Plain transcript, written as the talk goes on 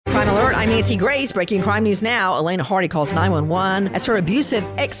Crime Alert, I'm Nancy Grace. Breaking crime news now. Elena Hardy calls 911 as her abusive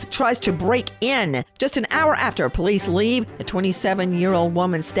ex tries to break in. Just an hour after police leave, the 27-year-old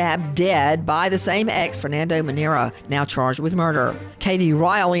woman stabbed dead by the same ex, Fernando Manera, now charged with murder. Katie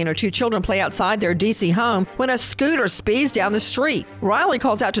Riley and her two children play outside their D.C. home when a scooter speeds down the street. Riley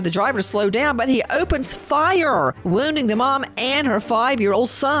calls out to the driver to slow down, but he opens fire, wounding the mom and her 5-year-old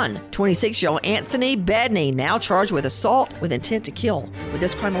son. 26-year-old Anthony Bedney, now charged with assault with intent to kill. With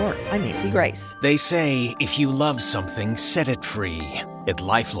this Crime Alert, I'm Nancy Grace. They say, if you love something, set it free. At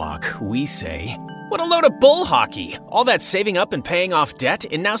LifeLock, we say, what a load of bull hockey. All that saving up and paying off debt,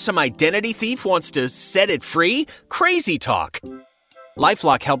 and now some identity thief wants to set it free? Crazy talk.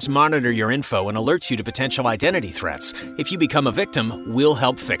 LifeLock helps monitor your info and alerts you to potential identity threats. If you become a victim, we'll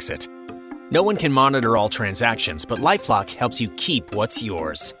help fix it. No one can monitor all transactions, but LifeLock helps you keep what's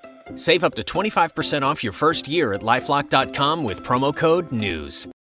yours. Save up to 25% off your first year at LifeLock.com with promo code NEWS.